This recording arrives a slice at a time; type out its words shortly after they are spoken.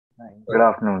Good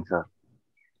afternoon, sir.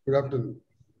 Good afternoon.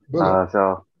 Bolo.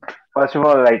 So, first of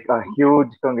all, like a huge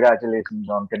congratulations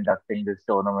on conducting this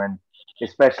tournament,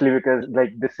 especially because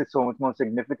like this is so much more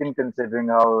significant considering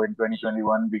how in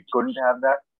 2021 we couldn't have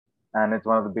that, and it's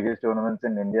one of the biggest tournaments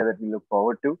in India that we look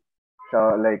forward to.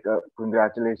 So, like,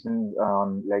 congratulations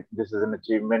on like this is an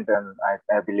achievement, and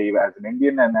I believe as an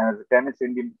Indian and as a tennis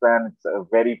Indian fan, it's a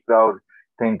very proud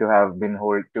thing to have been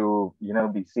hold to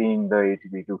be seeing the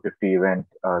ATP 250 event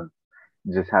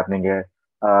just happening here.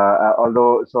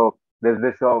 Although, so there's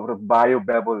this sort of bio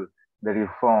bubble that you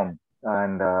formed,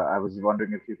 and I was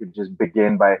wondering if you could just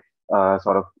begin by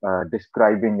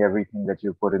describing everything that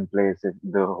you put in place,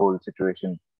 the whole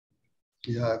situation.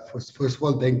 Yeah, first of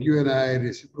all, thank you. And I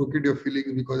reciprocate your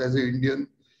feelings because as an Indian,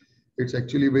 it's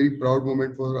actually a very proud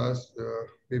moment for us.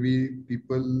 Maybe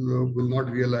people will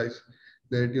not realize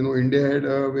that, India had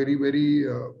a very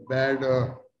bad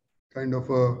kind of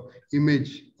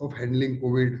image of handling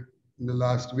COVID in the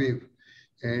last wave.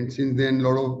 And since then, a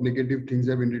lot of negative things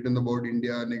have been written about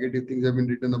India. Negative things have been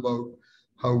written about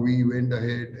how we went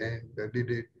ahead and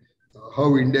did it,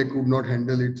 how India could not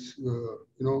handle its,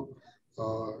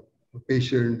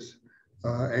 patients.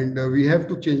 And we have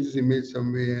to change this image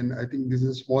some way. And I think this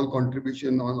is a small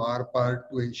contribution on our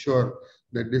part to ensure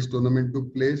that this tournament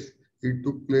took place. It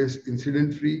took place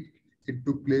incident free. It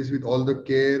took place with all the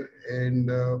care and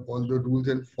all the rules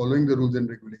and following the rules and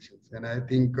regulations. And I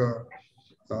think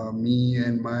me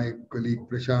and my colleague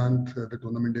Prashant, the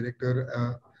tournament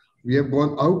director, we have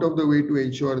gone out of the way to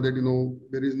ensure that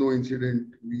there is no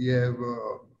incident. We have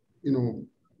you know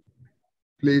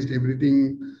placed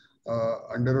everything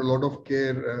under a lot of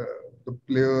care. The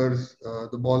players,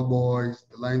 the ball boys,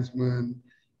 the linesmen,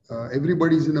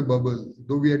 everybody's in a bubble.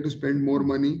 Though we had to spend more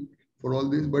money for all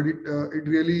this, but it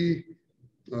really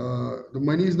the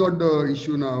money is not the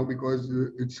issue now because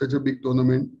it's such a big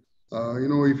tournament.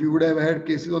 If you would have had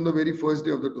cases on the very first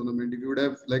day of the tournament, if you would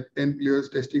have like 10 players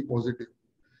testing positive,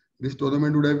 this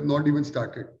tournament would have not even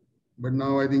started. But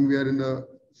now I think we are in the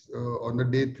on the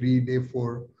day 3, day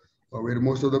 4, where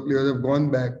most of the players have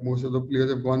gone back. Most of the players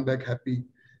have gone back happy.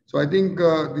 So I think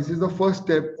this is the first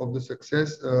step of the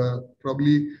success.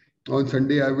 Probably on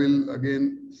Sunday, I will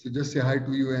again just say hi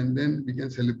to you and then we can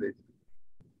celebrate.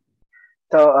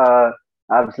 So,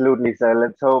 absolutely, sir.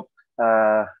 Let's hope,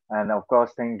 and of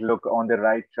course, things look on the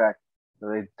right track. So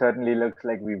it certainly looks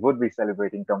like we would be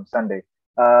celebrating come Sunday.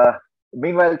 Uh,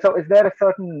 Meanwhile, so is there a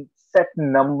certain set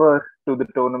number to the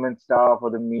tournament staff or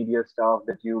the media staff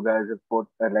that you guys have put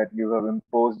that you have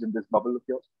imposed in this bubble of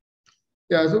yours?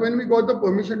 Yeah, so when we got the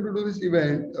permission to do this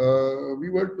event, we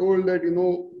were told that,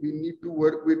 we need to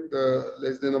work with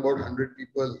less than about 100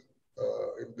 people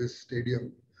in this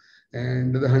stadium.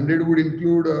 And the 100 would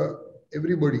include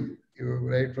everybody,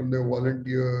 right from the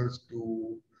volunteers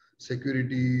to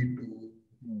security to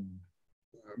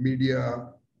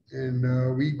media.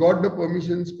 And we got the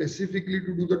permission specifically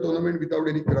to do the tournament without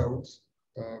any crowds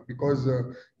because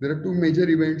there are two major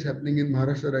events happening in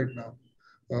Maharashtra right now.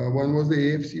 One was the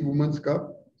AFC Women's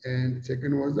Cup, and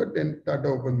second was the 10th Tata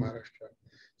Open Maharashtra.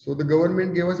 So the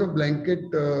government gave us a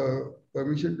blanket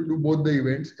permission to do both the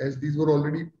events, as these were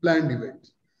already planned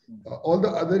events. All the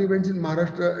other events in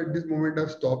Maharashtra at this moment have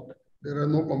stopped. There are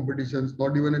no competitions,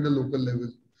 not even at the local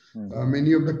level.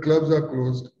 Many of the clubs were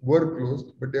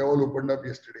closed, but they all opened up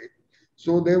yesterday.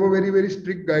 So there were very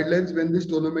strict guidelines when this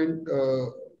tournament,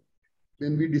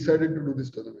 when we decided to do this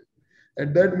tournament.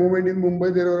 At that moment in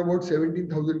Mumbai, there were about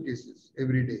 17,000 cases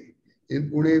every day. In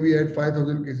Pune, we had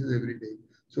 5,000 cases every day.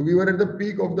 So we were at the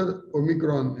peak of the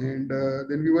Omicron, and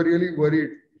then we were really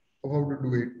worried of how to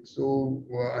do it. So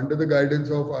under the guidance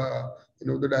of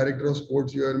the director of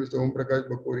sports here, Mr. Om Prakash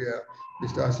Bakoria,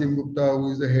 Mr. Asim Gupta,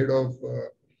 who is the head of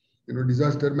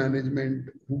disaster management,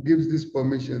 who gives this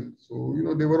permission. So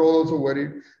they were all also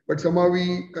worried, but somehow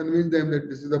we convinced them that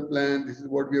this is the plan, this is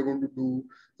what we are going to do,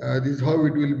 this is how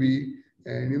it will be.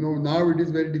 And now it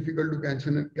is very difficult to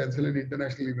cancel an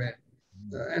international event.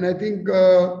 And I think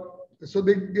so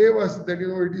they gave us that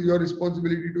it is your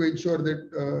responsibility to ensure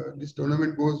that this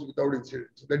tournament goes without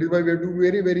incident. So that is why we have to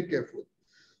be very careful.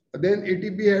 Then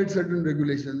ATP had certain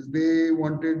regulations. They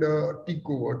wanted a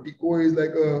TICO. TICO is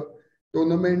like a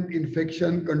tournament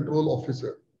infection control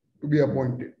officer to be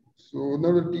appointed. So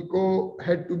now the TICO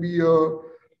had to be a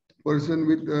person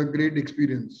with great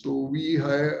experience. So we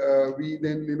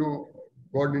then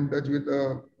got in touch with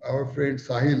our friend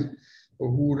Sahil,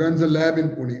 who runs a lab in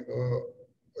Pune,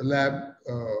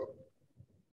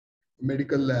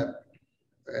 medical lab.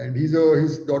 And his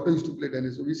daughter used to play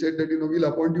tennis. So we said that, we'll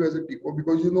appoint you as a TICO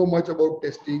because you know much about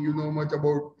testing, you know much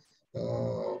about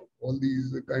all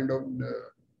these kind of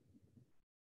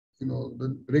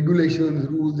the regulations,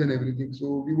 rules, and everything.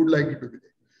 So we would like it to be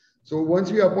there. So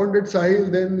once we appointed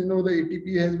Sahil, then the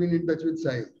ATP has been in touch with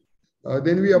Sahil.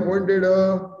 Then we appointed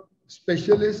a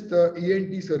specialist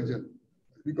ENT surgeon,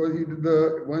 because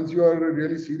once you are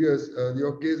really serious,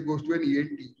 your case goes to an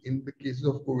ENT in the cases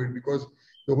of COVID, because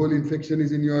the whole infection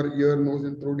is in your ear, nose,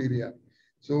 and throat area.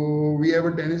 So we have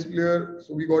a tennis player,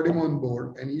 so we got him on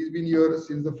board, and he's been here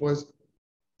since the first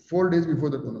 4 days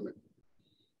before the tournament.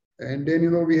 And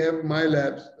then, we have My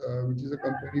Labs, which is a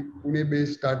company,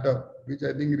 Pune-based startup, which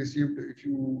I think received, if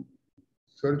you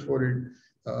search for it,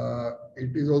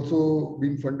 it is also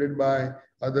being funded by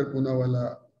other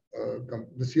Poonawalla,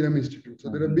 the Serum Institute.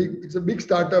 So it's a big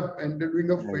startup, and they're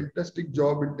doing a fantastic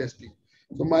job in testing.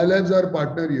 So My Labs are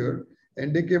partner here,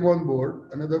 and they came on board.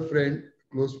 Another friend,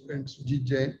 close friend, Sujit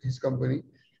Jain, his company,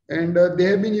 and they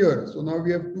have been here. So now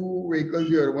we have 2 vehicles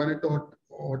here, one at the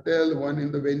hotel, one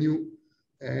in the venue.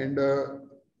 And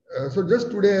so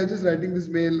just today, I was just writing this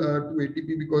mail to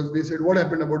ATP, because they said, what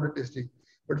happened about the testing?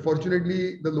 But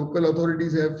fortunately, the local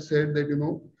authorities have said that,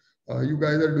 you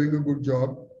guys are doing a good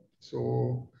job.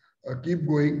 So keep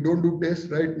going. Don't do tests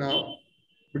right now.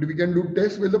 But we can do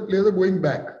tests when the players are going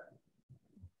back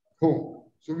home.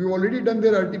 So we've already done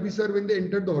their RT-PCR when they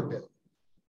entered the hotel.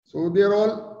 So they are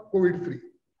all COVID-free.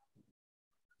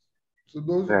 So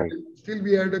those still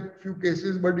we had a few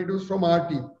cases, but it was from our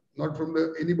team, not from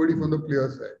anybody from the player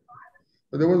side.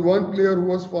 So there was one player who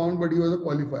was found, but he was a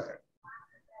qualifier.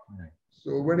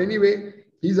 So, but anyway,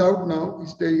 he's out now.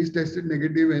 He's tested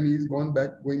negative, and he's going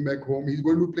back home. He's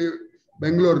going to play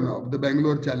Bangalore now, the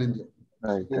Bangalore Challenger.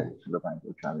 The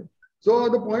Bangalore Challenge. So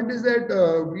the point is that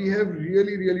we have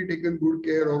really taken good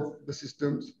care of the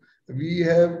systems. We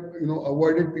have,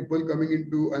 avoided people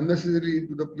coming unnecessarily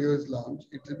into the players' lounge.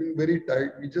 It's been very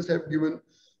tight. We just have given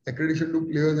accreditation to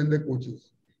players and their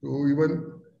coaches. So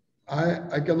even I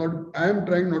am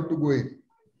trying not to go in.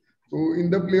 So in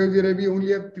the players area, we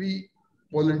only have 3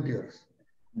 volunteers,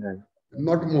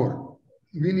 not more.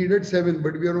 We needed 7,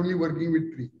 but we are only working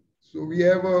with 3. So we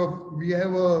have a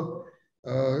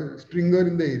stringer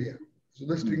in the area. So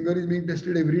the stringer is being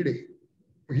tested every day.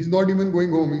 He's not even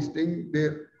going home. He's staying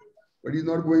there, but he's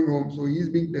not going home. So he's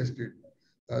being tested.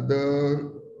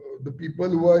 The people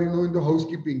who are, in the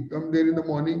housekeeping come there in the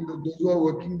morning. Those who are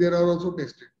working there are also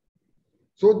tested.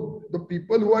 So the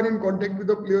people who are in contact with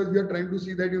the players, we are trying to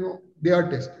see that, they are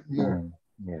tested more.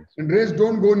 And rest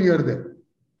don't go near them.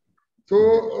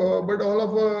 So, but all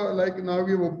of like now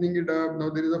we are opening it up. Now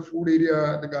there is a food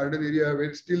area, the garden area,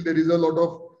 where still there is a lot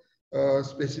of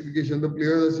specification. The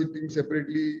players are sitting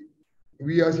separately.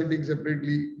 We are sitting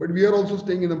separately, but we are also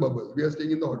staying in a bubble. We are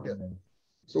staying in the hotel.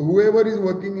 So whoever is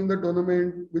working in the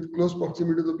tournament with close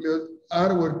proximity to the players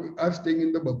are staying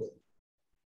in the bubble.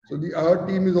 So our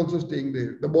team is also staying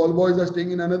there. The ball boys are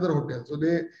staying in another hotel. So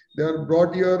they are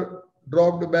brought here,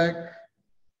 dropped back,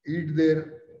 eat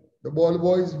there. The ball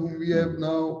boys whom we have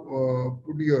now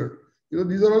put here,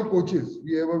 these are all coaches.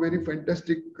 We have a very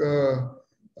fantastic,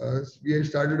 we have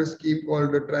started a scheme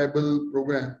called the tribal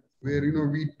program, where,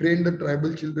 we train the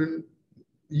tribal children,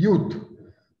 youth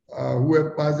who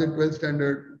have passed the 12th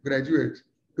standard graduates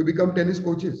to become tennis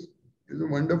coaches. It's a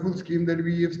wonderful scheme that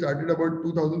we have started about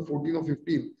 2014 or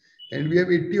 15. And we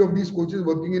have 80 of these coaches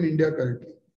working in India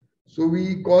currently. So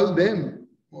we call them,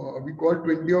 we called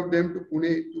 20 of them to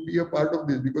Pune to be a part of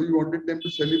this, because we wanted them to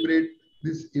celebrate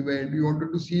this event. We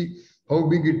wanted to see how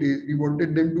big it is. We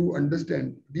wanted them to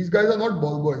understand. These guys are not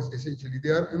ball boys, essentially. They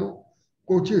are,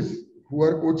 coaches who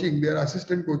are coaching. They are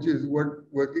assistant coaches who are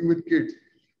working with kids.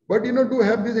 But, to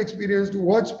have this experience, to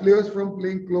watch players from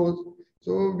playing close.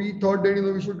 So we thought that,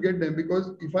 we should get them,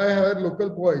 because if I hire local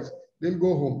boys, they'll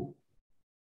go home.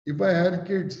 If I hire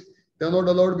kids, they're not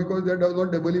allowed because they're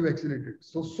not doubly vaccinated.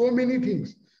 So many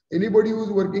things. Anybody who's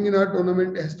working in our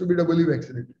tournament has to be doubly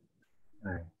vaccinated.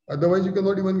 Otherwise, you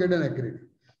cannot even get an accreditation.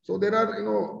 So there are,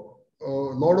 a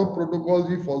lot of protocols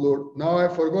we followed. Now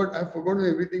I've forgotten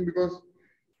everything, because,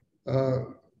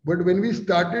 but when we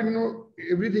started,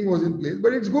 everything was in place.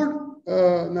 But it's good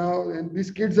now, and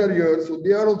these kids are here, so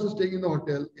they are also staying in the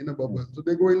hotel in a bubble. So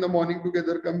they go in the morning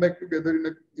together, come back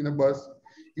together in a bus,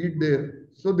 eat there.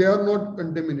 So they are not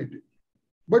contaminated.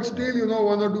 But still,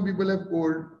 1 or 2 people have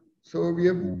cold. So we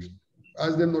have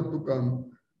asked them not to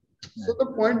come. So the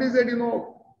point is that,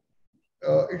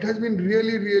 it has been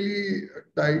really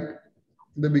tight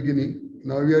in the beginning.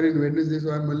 Now we are in Wednesday,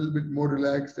 so I'm a little bit more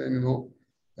relaxed, and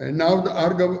and now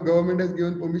our government has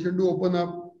given permission to open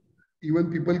up,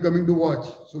 even people coming to watch.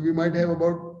 So we might have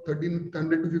about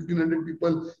 1,300 to 1,500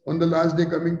 people on the last day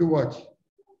coming to watch.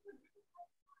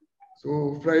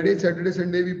 So Friday, Saturday,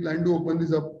 Sunday, we plan to open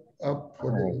this up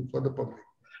for the public.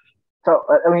 So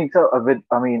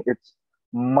I mean, it's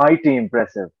mighty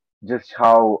impressive just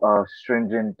how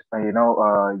stringent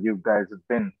you guys have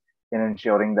been in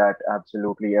ensuring that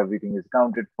absolutely everything is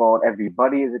accounted for,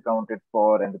 everybody is accounted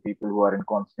for, and the people who are in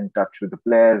constant touch with the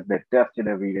players, they're tested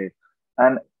every day,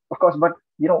 and of course, but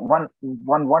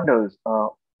one wonders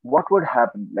what would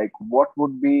happen, like what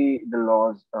would be the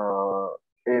laws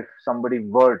if somebody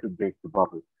were to break the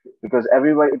bubble, because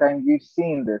every time we've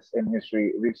seen this in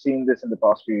history, we've seen this in the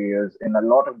past few years in a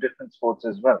lot of different sports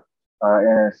as well.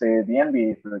 Say the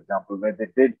NBA, for example, where they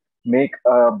did make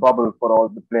a bubble for all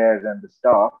the players and the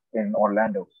staff in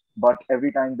Orlando. But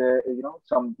every time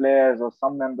some players or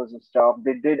some members of staff,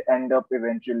 they did end up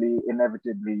eventually,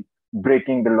 inevitably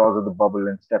breaking the laws of the bubble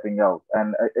and stepping out.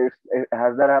 And if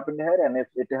has that happened here? And if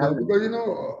it hasn't, Because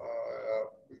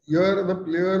here the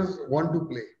players want to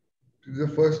play. It is the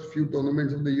first few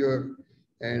tournaments of the year,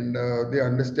 and they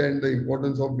understand the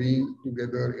importance of being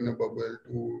together in a bubble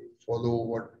to follow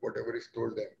whatever is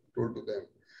told to them,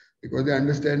 because they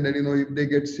understand that if they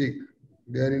get sick,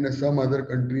 they are in some other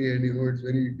country, and it's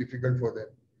very difficult for them,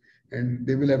 and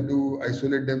they will have to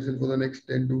isolate themselves for the next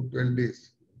 10 to 12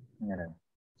 days, yeah.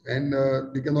 and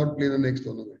they cannot play the next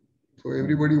tournament. So Mm.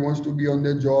 everybody wants to be on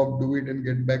their job, do it, and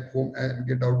get back home and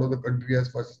get out of the country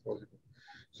as fast as possible.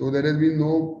 So there has been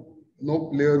no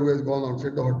player who has gone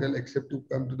outside the hotel except to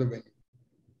come to the venue.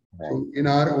 Right. So in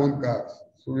our own cars.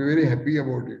 So we're very happy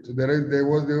about it. So there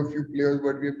were a few players,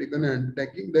 but we have taken an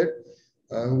undertaking that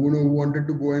who wanted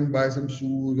to go and buy some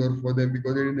shoes or for them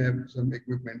because they didn't have some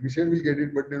equipment. We said we'll get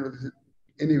it, but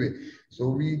anyway. So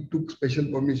we took special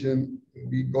permission.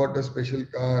 We got a special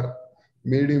car,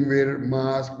 made him wear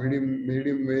mask, made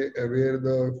him wear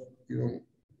the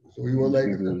So he was like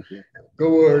PPE.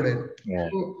 covered, and Yeah.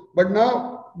 so. But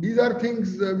now these are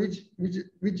things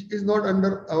which is not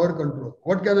under our control.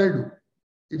 What can I do?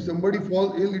 If Mm. somebody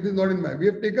falls ill, it is not in my. We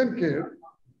have taken care.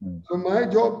 Mm. So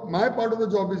my part of the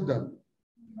job is done.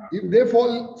 If they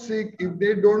fall sick, if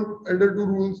they don't adhere to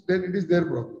rules, then it is their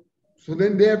problem. So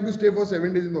then they have to stay for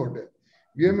 7 days in the hotel.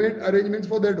 We have made arrangements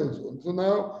for that also. So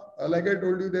now, like I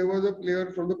told you, there was a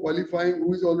player from the qualifying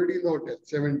who is already in the hotel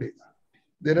 7 days.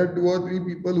 There are 2 or 3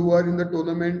 people who are in the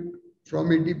tournament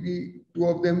from ATP. 2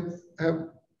 of them have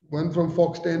one from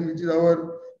Fox 10, which is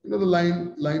our the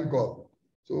line call.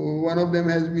 So one of them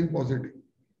has been positive.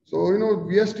 So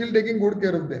we are still taking good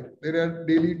care of them. There are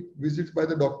daily visits by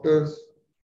the doctors.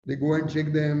 They go and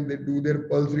check them. They do their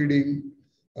pulse reading.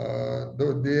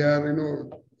 They are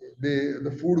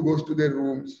the food goes to their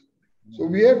rooms. So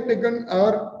we have taken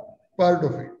our part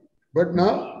of it. But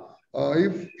now,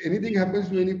 if anything happens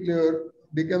to any player,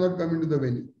 they cannot come into the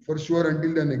venue for sure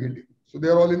until they are negative. So they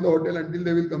are all in the hotel until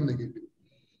they will come negative.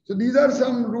 So these are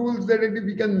some rules that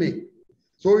we can make.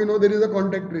 So there is a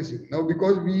contact tracing now,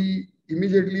 because we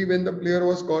immediately when the player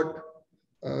was caught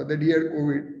that he had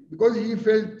COVID, because he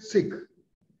felt sick.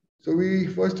 So we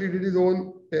first he did his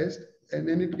own test, and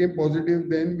then it came positive.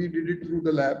 Then we did it through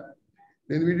the lab.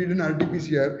 Then we did an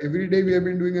RT-PCR. Every day we have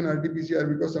been doing an RT-PCR,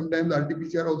 because sometimes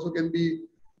RT-PCR also can be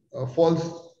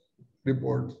false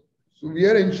reports. So we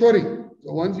are ensuring.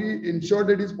 So once we ensure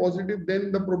that it's positive,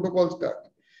 then the protocol starts.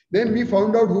 Then we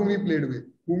found out whom we played with,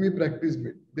 whom we practiced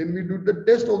with. Then we do the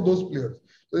test of those players.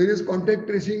 So there is contact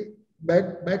tracing,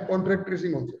 back contact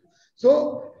tracing also.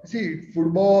 So see,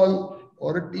 football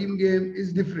or a team game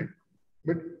is different.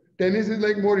 But tennis is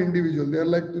like more individual. They are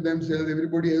like to themselves.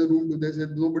 Everybody has a room to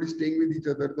themselves. Nobody's staying with each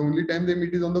other. The only time they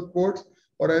meet is on the courts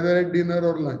or either at dinner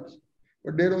or lunch.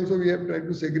 But there also we have tried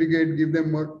to segregate, give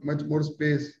them much more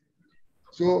space.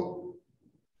 So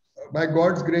by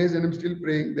God's grace, and I'm still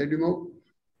praying that,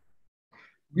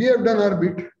 we have done our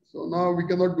bit. So now we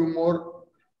cannot do more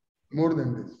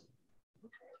than this.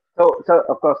 So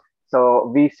of course, so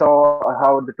we saw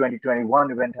how the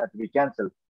 2021 event had to be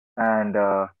cancelled, and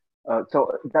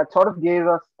so that sort of gave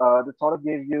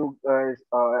you guys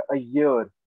a year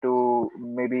to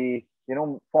maybe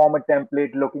form a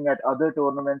template looking at other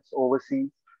tournaments overseas,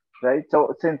 right?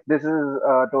 So since this is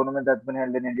a tournament that's been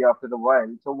held in India after a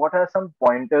while, so what are some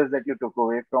pointers that you took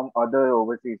away from other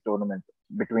overseas tournaments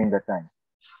between that time?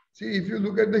 See, if you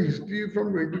look at the history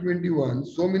from 2021,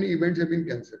 so many events have been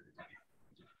cancelled.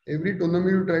 Every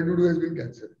tournament you try to do has been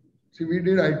cancelled. See, we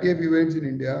did ITF events in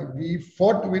India. We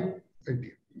fought with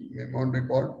ITF on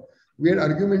record. We had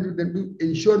arguments with them to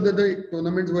ensure that the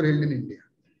tournaments were held in India,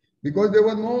 because there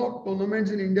were no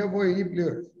tournaments in India for any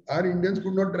players. Our Indians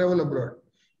could not travel abroad.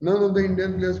 None of the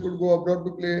Indian players could go abroad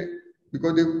to play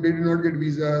because they did not get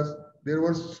visas. There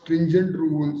were stringent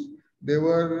rules. There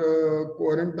were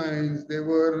quarantines. There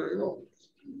were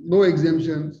no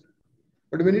exemptions.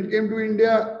 But when it came to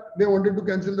India, they wanted to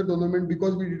cancel the tournament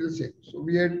because we did the same. So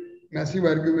we had massive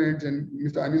arguments, and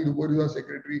Mr. Anil Dupuri, our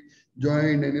secretary,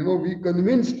 joined, and we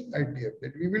convinced ITF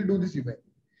that we will do this event.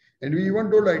 And we even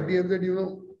told ITF that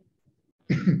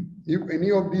if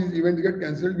any of these events get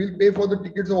cancelled, we'll pay for the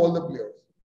tickets of all the players.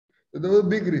 So there was a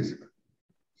big risk.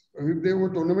 If the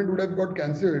tournament would have got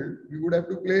cancelled, we would have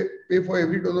to pay for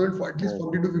every tournament for at least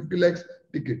 40 to 50 lakhs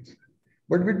tickets.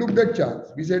 But we took that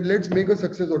chance. We said, let's make a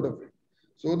success out of it.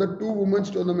 So the two women's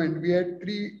tournament, we had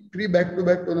three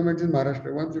back-to-back tournaments in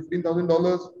Maharashtra. One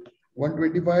 $15,000, one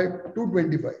 25, two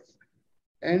 25.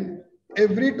 And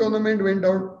every tournament went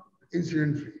out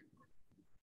incident-free.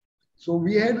 So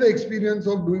we had the experience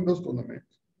of doing those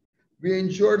tournaments. We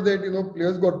ensured that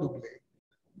players got to play.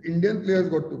 Indian players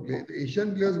got to play, the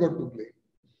Asian players got to play.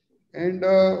 And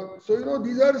so,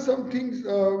 these are some things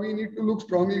we need to look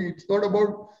strongly. It's not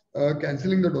about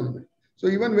cancelling the tournament. So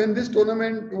even when this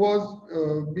tournament was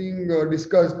being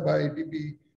discussed by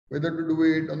ATP, whether to do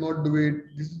it or not do it,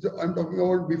 I'm talking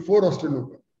about before Australian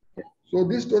Open. So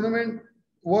this tournament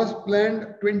was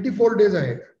planned 24 days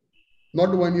ahead,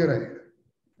 not 1 year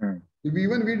ahead.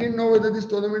 Even we didn't know whether this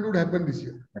tournament would happen this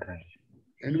year.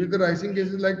 And with the rising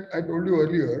cases, like I told you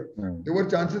earlier, there were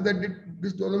chances that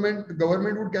this tournament, the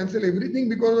government would cancel everything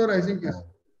because of rising cases.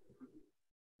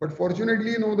 But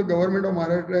fortunately, the government of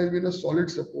Maharashtra has been a solid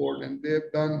support, and they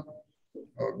have gone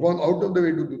out of the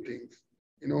way to do things.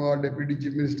 Our deputy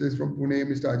chief ministers from Pune,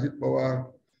 Mr. Ajit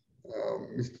Pawar,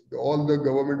 all the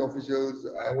government officials,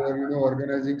 our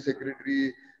organizing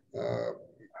secretary,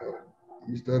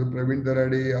 Mr. Praveen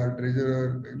Darade, our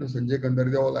treasurer, Sanjay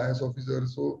Kandar, all IS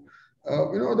officers. So,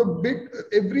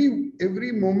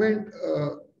 every moment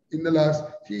in the last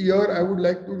year, I would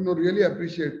like to really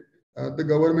appreciate the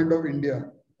government of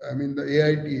India. I mean, the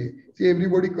AITA. See,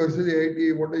 everybody curses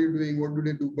AITA. What are you doing? What do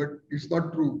they do? But it's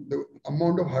not true. The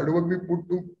amount of hard work we put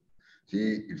to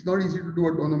it's not easy to do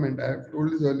a tournament. I have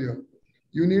told this earlier.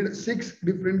 You need 6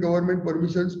 different government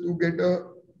permissions to get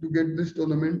this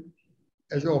tournament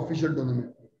as an official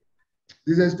tournament.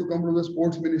 This has to come from the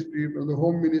sports ministry, from the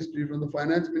home ministry, from the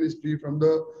finance ministry, from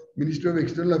the Ministry of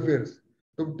External Affairs.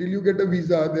 So till you get a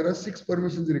visa, there are 6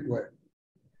 permissions required.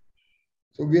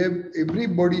 So we have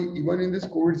everybody, even in this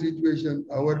COVID situation,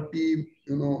 our team,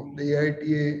 the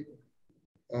AITA,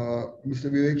 Mr.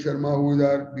 Vivek Sharma, who is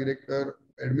our director,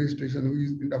 administration, who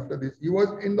is after this, he was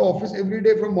in the office every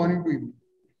day from morning to evening.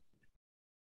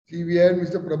 See, we had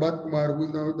Mr. Prabhat Kumar, who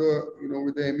is now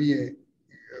with the MEA.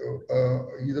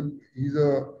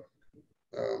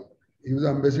 He was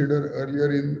ambassador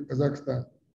earlier in Kazakhstan.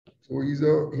 So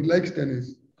he likes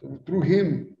tennis. So through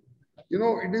him,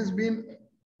 it has been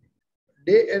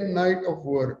day and night of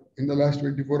work in the last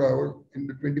 24 hours, in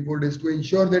the 24 days to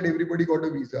ensure that everybody got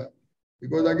a visa.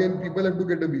 Because again, people have to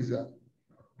get a visa.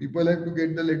 People have to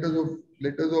get the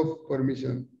letters of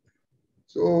permission.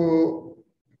 So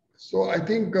I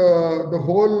think the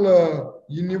whole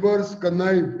universe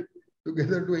connived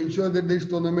together to ensure that this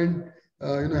tournament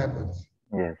happens.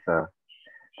 Yes, sir.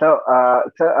 So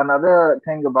another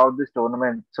thing about this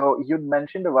tournament. So you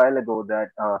mentioned a while ago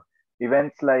that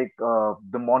events like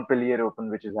the Montpellier Open,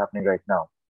 which is happening right now,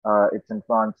 it's in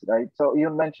France, right? So you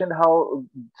mentioned how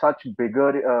such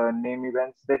bigger name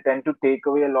events, they tend to take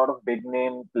away a lot of big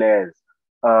name players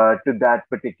to that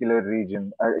particular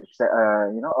region,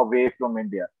 away from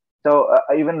India. So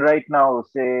even right now,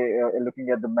 say looking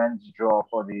at the men's draw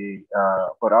for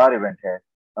our event here,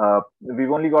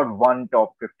 we've only got one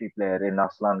top 50 player in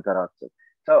Aslan Karatsev.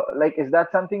 So, is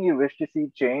that something you wish to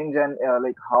see change? And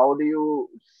how do you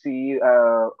see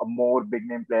more big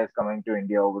name players coming to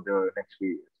India over the next few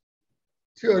years?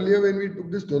 See, earlier when we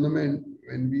took this tournament,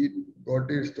 when we got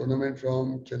this tournament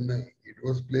from Chennai, it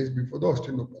was placed before the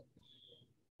Australian Open.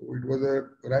 So it was a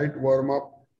right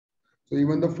warm-up. So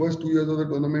even the first 2 years of the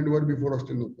tournament were before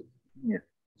Australian Open. Yes.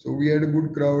 So we had a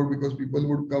good crowd because people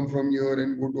would come from here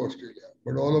and go to Australia.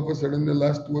 But all of a sudden, the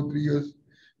last 2 or 3 years,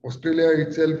 Australia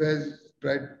itself has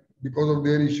tried, because of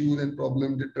their issues and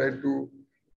problems, they tried to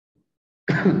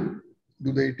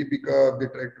do the ATP Cup, they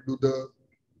tried to do the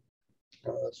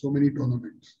so many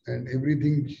tournaments, and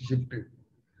everything shifted.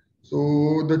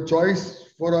 So the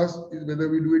choice for us is whether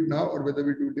we do it now or whether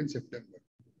we do it in September.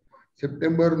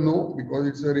 September, no, because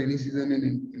it's a rainy season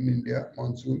in India,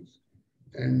 monsoons,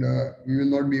 and we will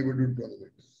not be able to do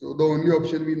tournaments. So the only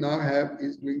option we now have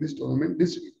is doing this tournament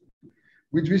this week,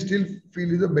 which we still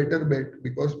feel is a better bet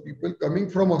because people coming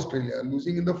from Australia,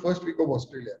 losing in the first week of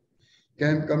Australia,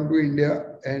 can come to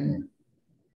India and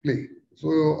play.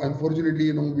 So unfortunately,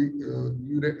 you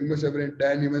must have read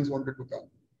Dan Evans wanted to come.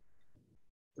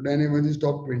 Dan Evans is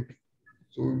top 20.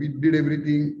 So we did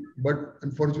everything, but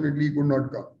unfortunately he could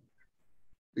not come.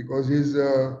 because his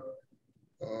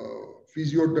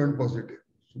physio turned positive.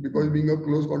 So because being a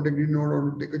close contact, he did not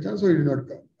want to take a chance, so he did not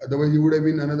come. Otherwise, he would have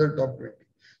been another top 20.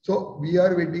 So we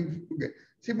are waiting to get.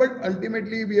 See, but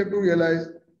ultimately we have to realize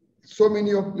so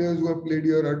many of players who have played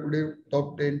here are today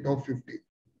top 10, top 50.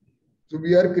 So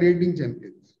we are creating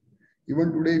champions.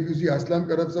 Even today, if you see Aslan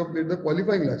Karatsov played the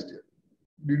qualifying last year.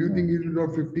 Did you think he was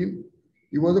top 15?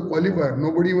 He was a qualifier.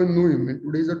 Nobody even knew him, and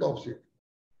today he's a top seed.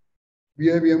 We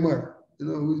have Yamar,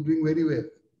 who is doing very well.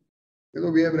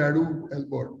 We have Radu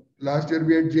Elbord. Last year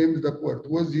we had James Duckworth,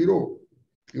 who was 0.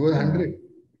 He was 100.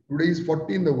 Today he's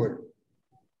 40 in the world.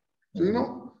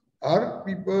 So, our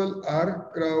people, our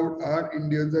crowd, our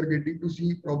Indians are getting to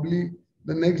see probably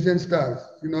the next gen stars.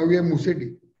 Now we have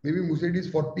Musetti. Maybe Musetti is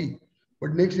 40.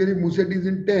 But next year if Musetti is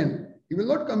in 10, he will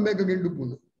not come back again to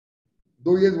Pune,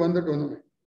 though he has won the tournament.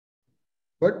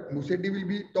 But Musetti will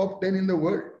be top 10 in the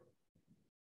world.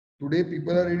 Today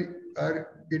people are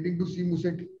getting to see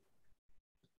Musetti.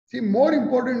 See, more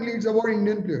importantly, it's about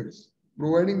Indian players,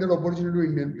 providing that opportunity to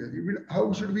Indian players.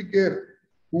 How should we care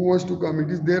who wants to come? It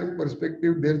is their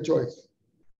perspective, their choice.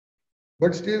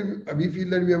 But still, we feel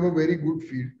that we have a very good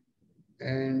field.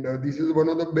 And this is one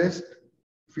of the best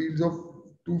fields of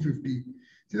 250.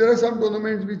 See, there are some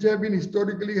tournaments which have been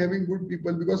historically having good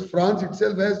people, because France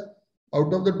itself has,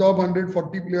 out of the top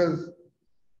 140 players,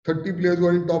 30 players who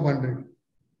are in top 100.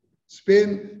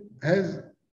 Spain has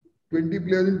 20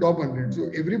 players in top 100. So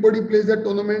everybody plays that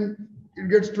tournament, it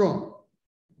gets strong.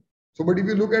 So, but if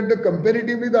you look at the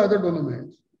comparatively the other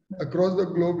tournaments across the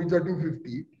globe, which are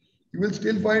 250, you will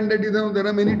still find that there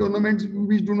are many tournaments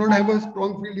which do not have a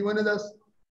strong field, even as us.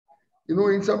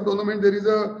 In some tournament, there is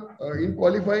in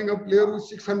qualifying a player who is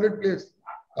 600 plays.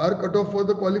 Our cutoff for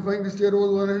the qualifying this year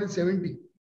was 170.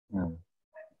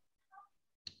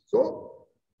 So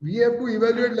we have to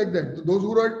evaluate like that. Those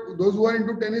who are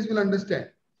into tennis will understand.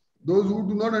 Those who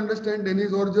do not understand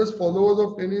tennis, or just followers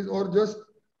of tennis, or just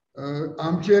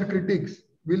armchair critics,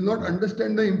 will not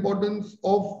understand the importance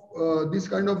of this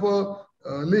kind of a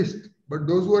list. But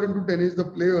those who are into tennis, the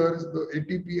players, the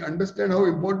ATP, understand how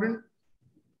important.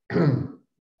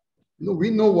 We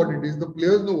know what it is. The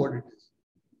players know what it is.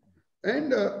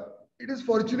 And it is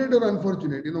fortunate or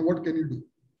unfortunate. What can you do?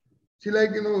 See,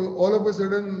 like, all of a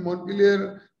sudden,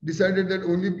 Montpellier decided that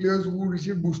only players who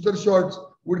received booster shots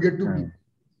would get to be.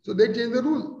 So they changed the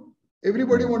rule.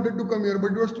 Everybody wanted to come here,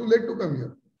 but it was too late to come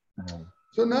here.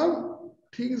 So now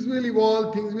things will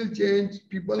evolve, things will change.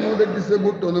 People know that this is a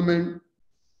good tournament.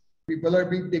 People are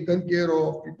being taken care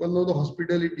of. People know the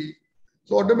hospitality.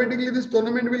 So automatically this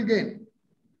tournament will gain.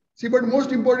 See, but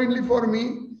most importantly for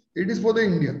me, it is for the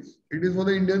Indians. It is for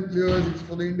the Indian players. It's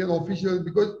for the Indian officials,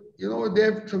 because, they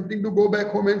have something to go back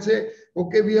home and say,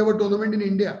 okay, we have a tournament in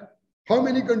India. How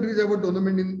many countries have a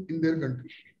tournament in their country?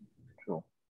 True.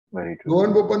 Very true.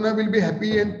 Rohan Bopanna will be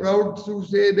happy and proud to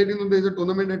say that, there is a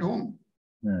tournament at home.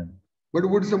 But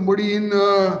would somebody in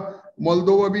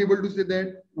Moldova be able to say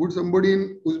that? Would somebody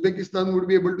in Uzbekistan would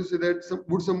be able to say that?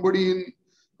 Would somebody in,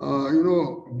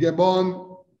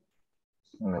 Gabon?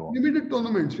 No. Limited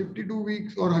tournaments, 52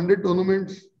 weeks or 100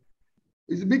 tournaments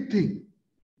is a big thing.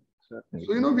 Certainly.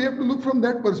 So, we have to look from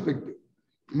that perspective.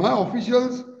 My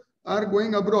officials are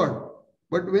going abroad.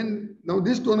 But now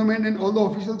this tournament and all the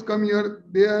officials come here,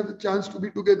 they have a chance to be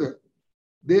together.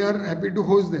 They are happy to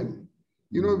host them.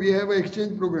 We have an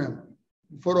exchange program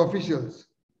for officials.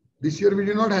 This year we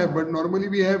did not have, but normally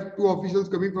we have 2 officials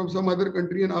coming from some other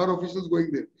country and our officials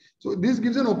going there. So this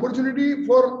gives an opportunity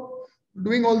for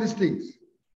doing all these things.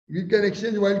 We can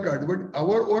exchange wild cards, but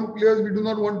our own players, we do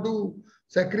not want to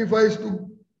sacrifice to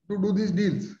do these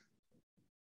deals.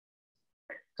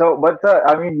 So, but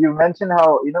you mentioned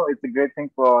how, it's a great thing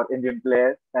for Indian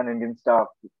players and Indian staff,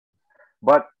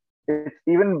 but it's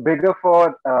even bigger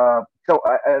for,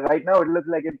 right now it looks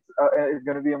like it's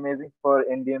going to be amazing for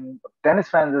Indian tennis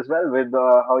fans as well, with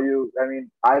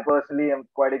I personally am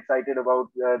quite excited about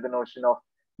the notion of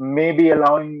maybe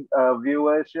allowing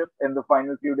viewership in the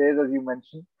final few days, as you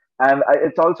mentioned. And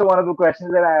it's also one of the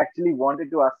questions that I actually wanted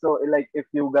to ask. So, like, if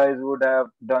you guys would have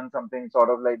done something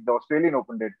sort of like the Australian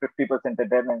Open did, 50%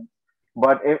 attendance,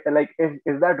 but is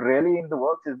that really in the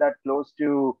works? Is that close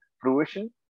to fruition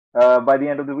by the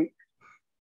end of the week?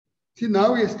 See,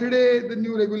 now yesterday, the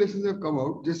new regulations have come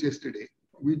out, just yesterday,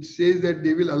 which says that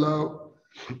they will allow,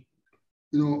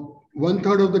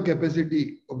 1/3 of the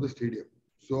capacity of the stadium.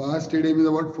 So our stadium is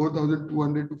about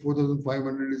 4,200 to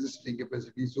 4,500 is the sitting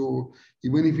capacity. So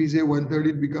even if we say 1/3,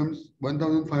 it becomes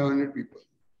 1,500 people.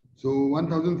 So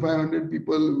 1,500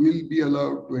 people will be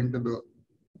allowed to enter the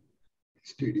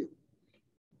stadium.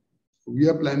 We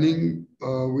are planning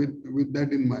with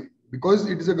that in mind. because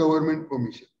it is a government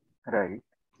permission. Right.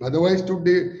 Otherwise, to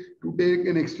take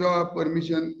an extra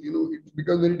permission, it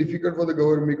becomes very difficult for the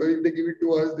government, because if they give it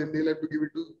to us, then they'll have to give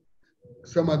it to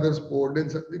some other sport.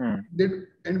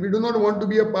 And we do not want to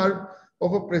be a part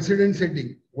of a precedent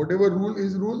setting. Whatever rule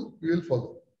is rule, we will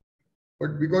follow.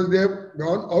 But because they have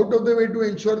gone out of the way to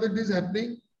ensure that this is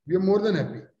happening, we are more than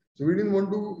happy. So we didn't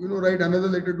want to, write another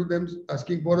letter to them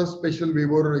asking for a special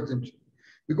waiver or exemption.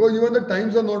 Because even the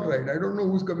times are not right. I don't know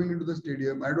who's coming into the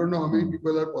stadium. I don't know how many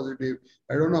people are positive.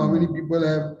 I don't know how many people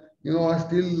have, are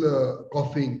still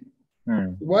coughing.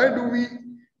 Why do we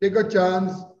take a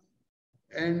chance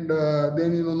and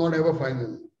then, not have a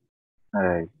final?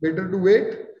 Right. Better to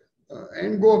wait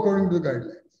and go according to the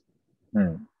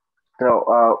guidelines. So,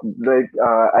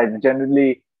 I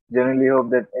generally hope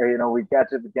that we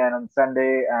catch up again on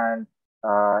Sunday, and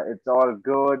it's all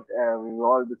good.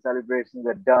 All the celebrations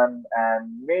are done,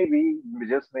 and maybe,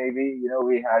 just maybe,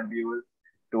 we had viewers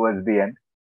towards the end.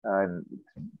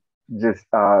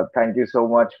 Thank you so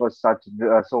much for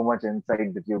so much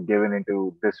insight that you've given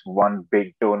into this one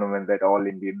big tournament that all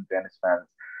Indian tennis fans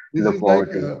look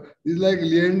forward to. This is like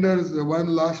Leander's one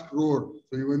last roar.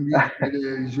 So even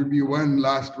it should be one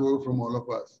last roar from all of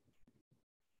us.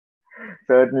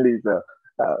 Certainly, sir.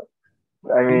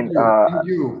 Thank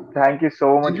you. Thank you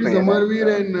so much. Thank you, Samarveer,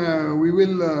 and we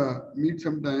will meet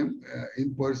sometime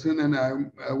in person. And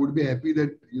I would be happy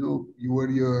that you were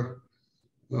here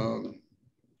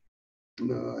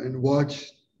and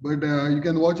watch. But you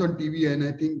can watch on TV, and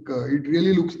I think it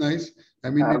really looks nice. I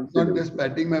mean, It's not just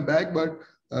patting my back, but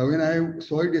when I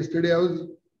saw it yesterday,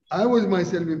 I was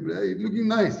myself impressed. It's looking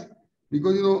nice,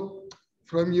 because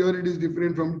from here it is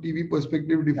different, from TV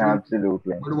perspective different.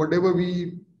 Absolutely. But whatever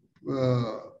we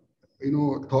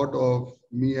thought of,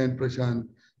 me and Prashant,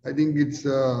 I think it's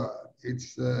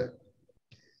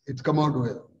come out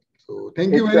well. So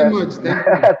thank you very much. Thank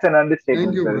you. That's an understatement.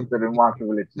 Thank you. It's a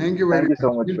remarkable achievement. Thank you very much.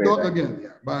 So much. We'll talk again. Yeah.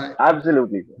 Bye.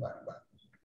 Absolutely. Bye.